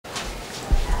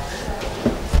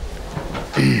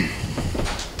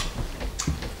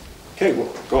Okay,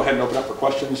 we'll go ahead and open up for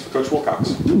questions for Coach Wilcox.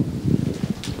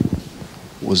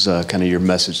 Was kind of your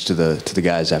message to the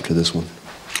guys after this one?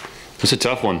 It's a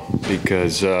tough one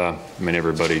because I mean,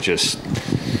 everybody just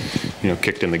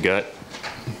kicked in the gut,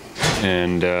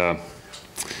 and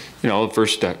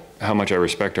first how much I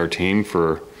respect our team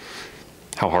for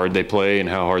how hard they play and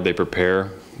how hard they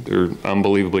prepare. They're an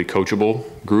unbelievably coachable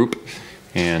group,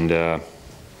 and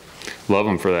love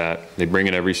them for that. They bring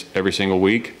it every single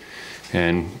week,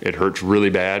 and it hurts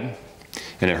really bad,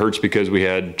 and it hurts because we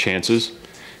had chances,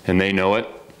 and they know it.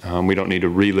 We don't need to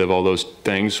relive all those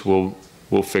things. We'll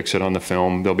fix it on the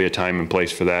film. There'll be a time and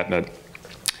place for that, but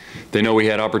they know we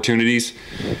had opportunities,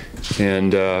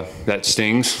 and that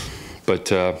stings.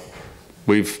 But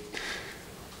we've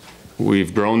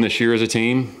grown this year as a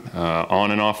team,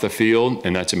 on and off the field,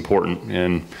 and that's important.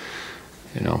 And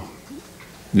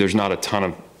there's not a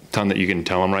ton that you can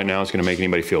tell them right now. It's going to make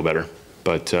anybody feel better,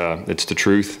 but it's the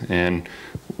truth. And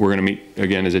we're going to meet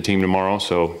again as a team tomorrow,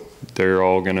 so they're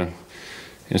all going to.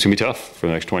 It's going to be tough for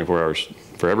the next 24 hours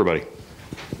for everybody.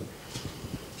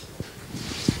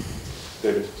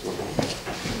 David.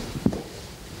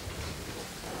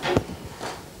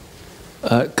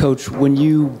 Coach, when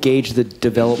you gauge the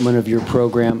development of your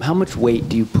program, how much weight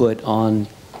do you put on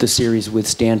the series with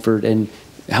Stanford, and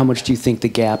how much do you think the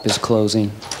gap is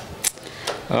closing?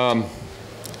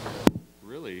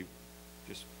 Really,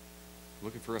 just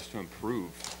looking for us to improve,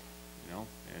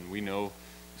 and we know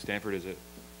Stanford is a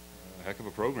heck of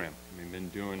a program. I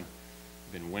mean,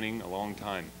 been winning a long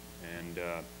time, and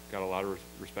got a lot of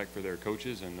respect for their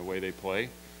coaches and the way they play.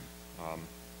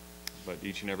 But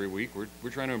each and every week, we're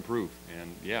trying to improve,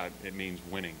 and yeah, it means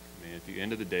winning. I mean, at the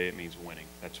end of the day, it means winning.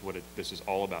 That's what this is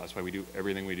all about. That's why we do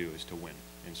everything we do, is to win.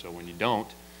 And so when you don't,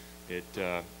 it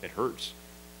hurts.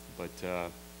 But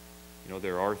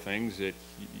there are things that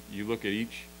you look at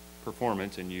each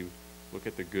performance, and you look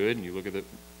at the good, and you look at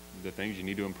the things you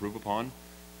need to improve upon,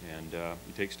 and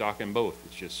you take stock in both.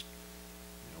 It's just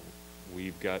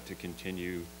we've got to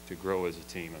continue to grow as a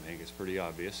team. I think it's pretty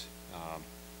obvious,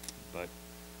 but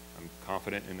I'm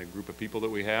confident in the group of people that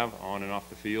we have on and off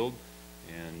the field,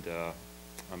 and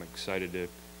I'm excited to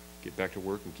get back to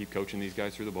work and keep coaching these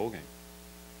guys through the bowl game.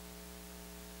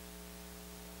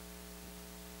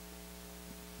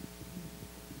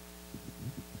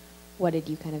 What did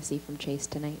you kind of see from Chase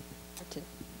tonight?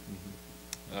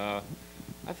 I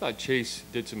thought Chase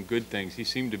did some good things. He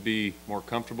seemed to be more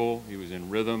comfortable. He was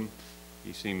in rhythm.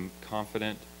 He seemed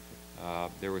confident.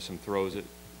 There were some throws that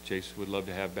Chase would love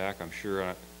to have back. I'm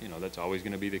sure, that's always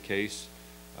going to be the case.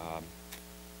 I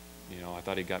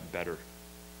thought he got better.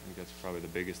 I think that's probably the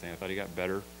biggest thing. I thought he got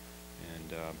better,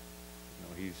 and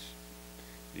he's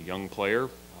a young player,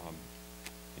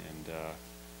 and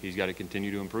he's got to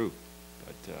continue to improve.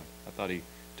 But I thought he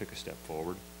took a step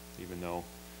forward, even though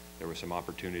there were some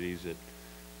opportunities that,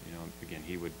 again,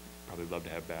 he would probably love to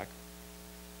have back.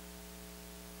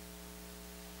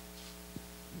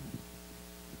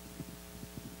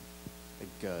 I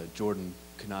think Jordan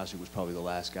Kanashi was probably the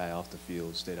last guy off the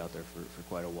field, stayed out there for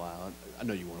quite a while. I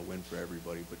know you want to win for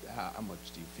everybody, but how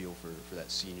much do you feel for that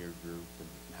senior group and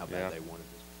how bad they wanted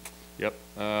this?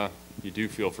 Yep, you do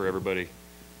feel for everybody,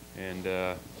 and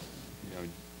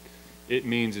it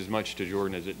means as much to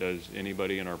Jordan as it does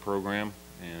anybody in our program,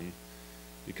 and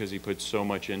because he puts so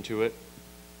much into it,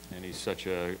 and he's such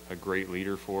a great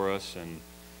leader for us, and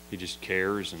he just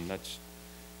cares, and I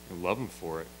love him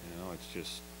for it. It's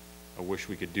just, I wish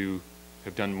we could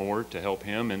have done more to help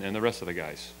him and the rest of the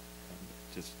guys.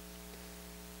 Just,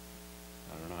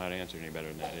 I don't know how to answer any better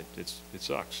than that. It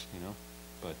sucks,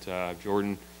 But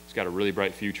Jordan's got a really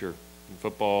bright future in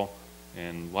football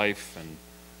and life, and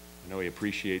I know he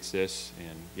appreciates this.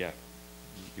 And yeah,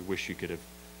 you wish you could have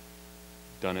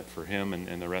done it for him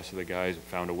and the rest of the guys, and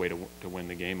found a way to win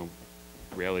the game. And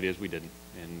the reality is we didn't,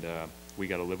 and we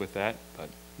got to live with that. But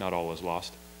not all is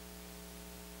lost.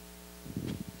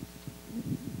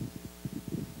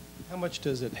 How much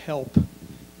does it help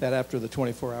that after the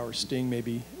 24-hour sting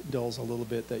maybe dulls a little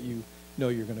bit, that you know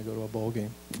you're going to go to a bowl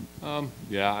game?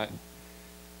 Yeah,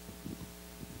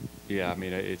 I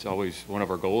mean, it's always one of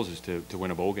our goals is to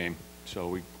win a bowl game.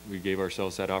 So we gave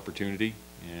ourselves that opportunity,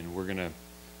 and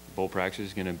bowl practice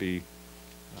is going to be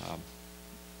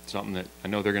something that I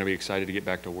know they're going to be excited to get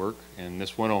back to work. And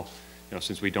this one will,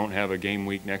 since we don't have a game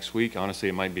week next week, honestly,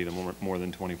 it might be more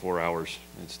than 24 hours.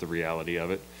 It's the reality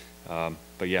of it.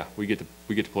 But yeah, we get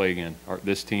to play again.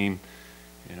 This team,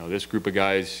 this group of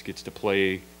guys gets to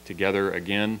play together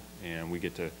again, and we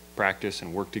get to practice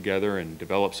and work together and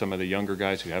develop some of the younger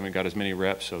guys who haven't got as many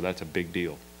reps. So that's a big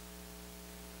deal.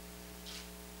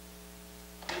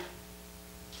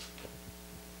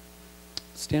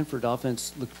 Stanford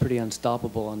offense looked pretty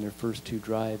unstoppable on their first 2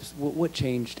 drives. What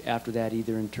changed after that,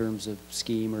 either in terms of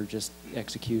scheme or just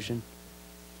execution?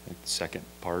 I think the second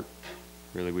part,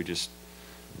 really, we just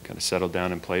kind of settled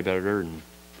down and played better, and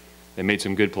they made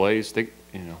some good plays. They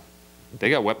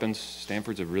got weapons.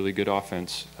 Stanford's a really good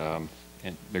offense, and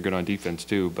they're good on defense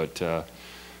too. But I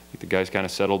think the guys kind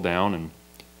of settled down, and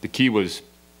the key was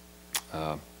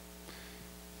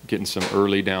getting some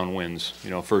early down wins.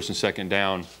 First and second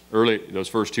down early. Those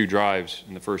first 2 drives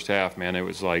in the first half, man, it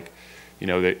was like,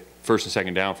 they first and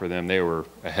second down for them, they were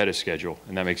ahead of schedule,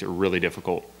 and that makes it really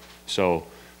difficult. So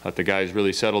let the guys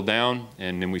really settle down,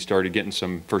 and then we started getting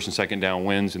some first and second down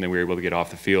wins, and then we were able to get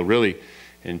off the field really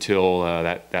until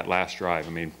that last drive. I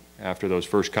mean, after those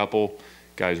first couple,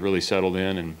 guys really settled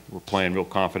in and were playing real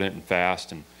confident and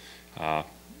fast, and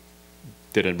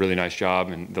did a really nice job.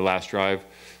 And the last drive,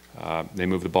 they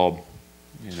moved the ball,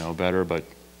 better, but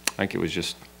I think it was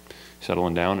just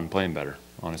settling down and playing better,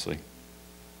 honestly.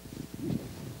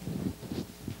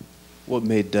 What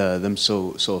made them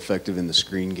so effective in the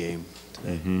screen game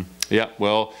today? Mm-hmm. Yeah,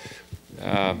 well,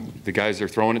 the guys they're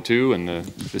throwing it to and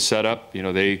the setup,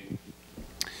 they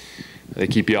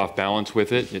keep you off balance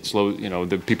with it. It slows,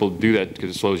 the people do that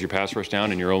because it slows your pass rush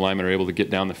down, and your O-linemen are able to get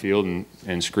down the field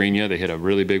and screen you. They hit a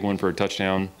really big one for a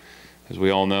touchdown, as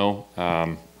we all know.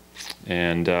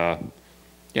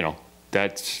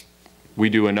 We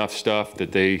do enough stuff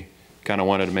that they kind of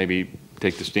wanted to maybe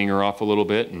take the stinger off a little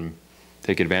bit and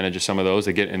take advantage of some of those.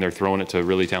 And they're throwing it to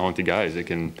really talented guys that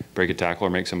can break a tackle or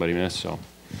make somebody miss. So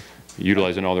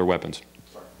utilizing all their weapons.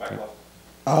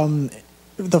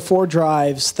 The 4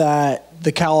 drives that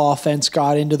the Cal offense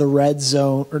got into the red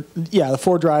zone, the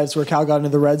 4 drives where Cal got into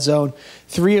the red zone,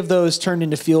 3 of those turned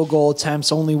into field goal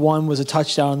attempts. Only 1 was a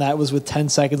touchdown, and that was with 10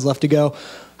 seconds left to go.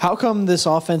 How come this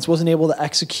offense wasn't able to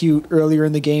execute earlier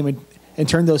in the game and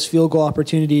turn those field goal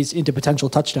opportunities into potential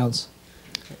touchdowns?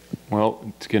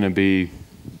 Well, it's going to be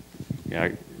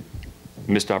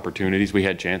missed opportunities. We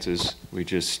had chances.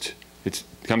 It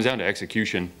comes down to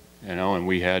execution, and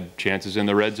we had chances in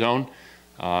the red zone,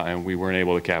 and we weren't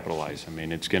able to capitalize. I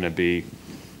mean, it's going to be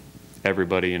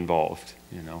everybody involved.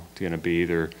 It's going to be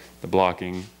either the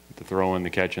blocking, the throwing, the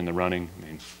catching, the running. I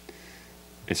mean,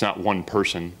 it's not one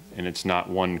person, and it's not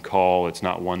one call. It's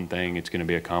not one thing. It's going to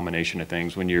be a combination of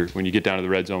things. When you get down to the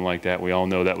red zone like that, we all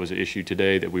know that was an issue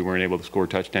today, that we weren't able to score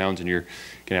touchdowns, and you're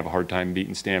going to have a hard time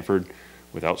beating Stanford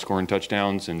without scoring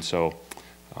touchdowns. And so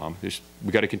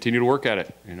we got to continue to work at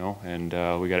it, and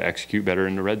we got to execute better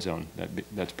in the red zone.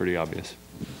 That's pretty obvious.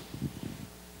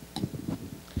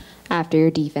 After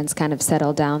your defense kind of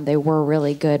settled down, they were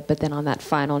really good, but then on that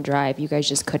final drive, you guys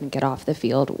just couldn't get off the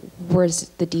field. Was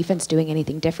the defense doing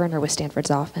anything different, or was Stanford's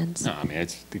offense? No, I mean,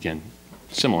 it's, again,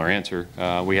 similar answer.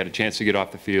 We had a chance to get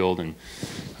off the field, and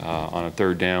on a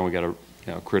 3rd down, we got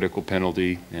a critical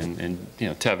penalty, and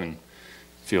Tevin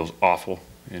feels awful.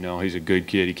 He's a good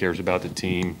kid. He cares about the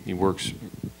team. He works,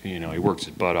 he works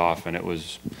his butt off, and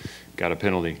got a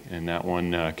penalty, and that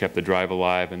one kept the drive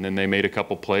alive. And then they made a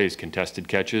couple plays, contested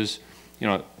catches.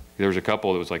 There was a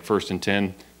couple that was like 1st and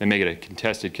 10. They make it a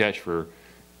contested catch for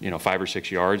 5 or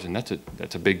 6 yards, and that's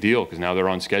a big deal because now they're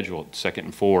on schedule, 2nd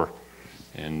and 4,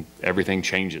 and everything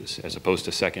changes as opposed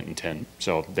to 2nd and 10.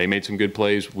 So they made some good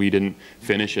plays. We didn't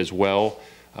finish as well.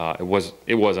 It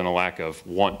wasn't a lack of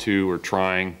want to or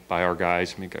trying by our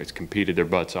guys. I mean, guys competed their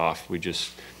butts off. We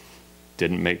just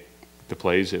didn't make the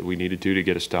plays that we needed to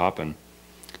get a stop, and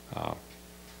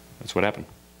that's what happened.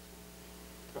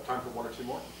 Got time for 1 or 2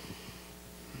 more?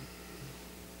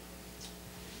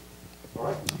 All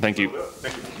right. Thank you.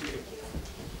 Thank you.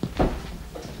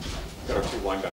 Got our 2 linebackers.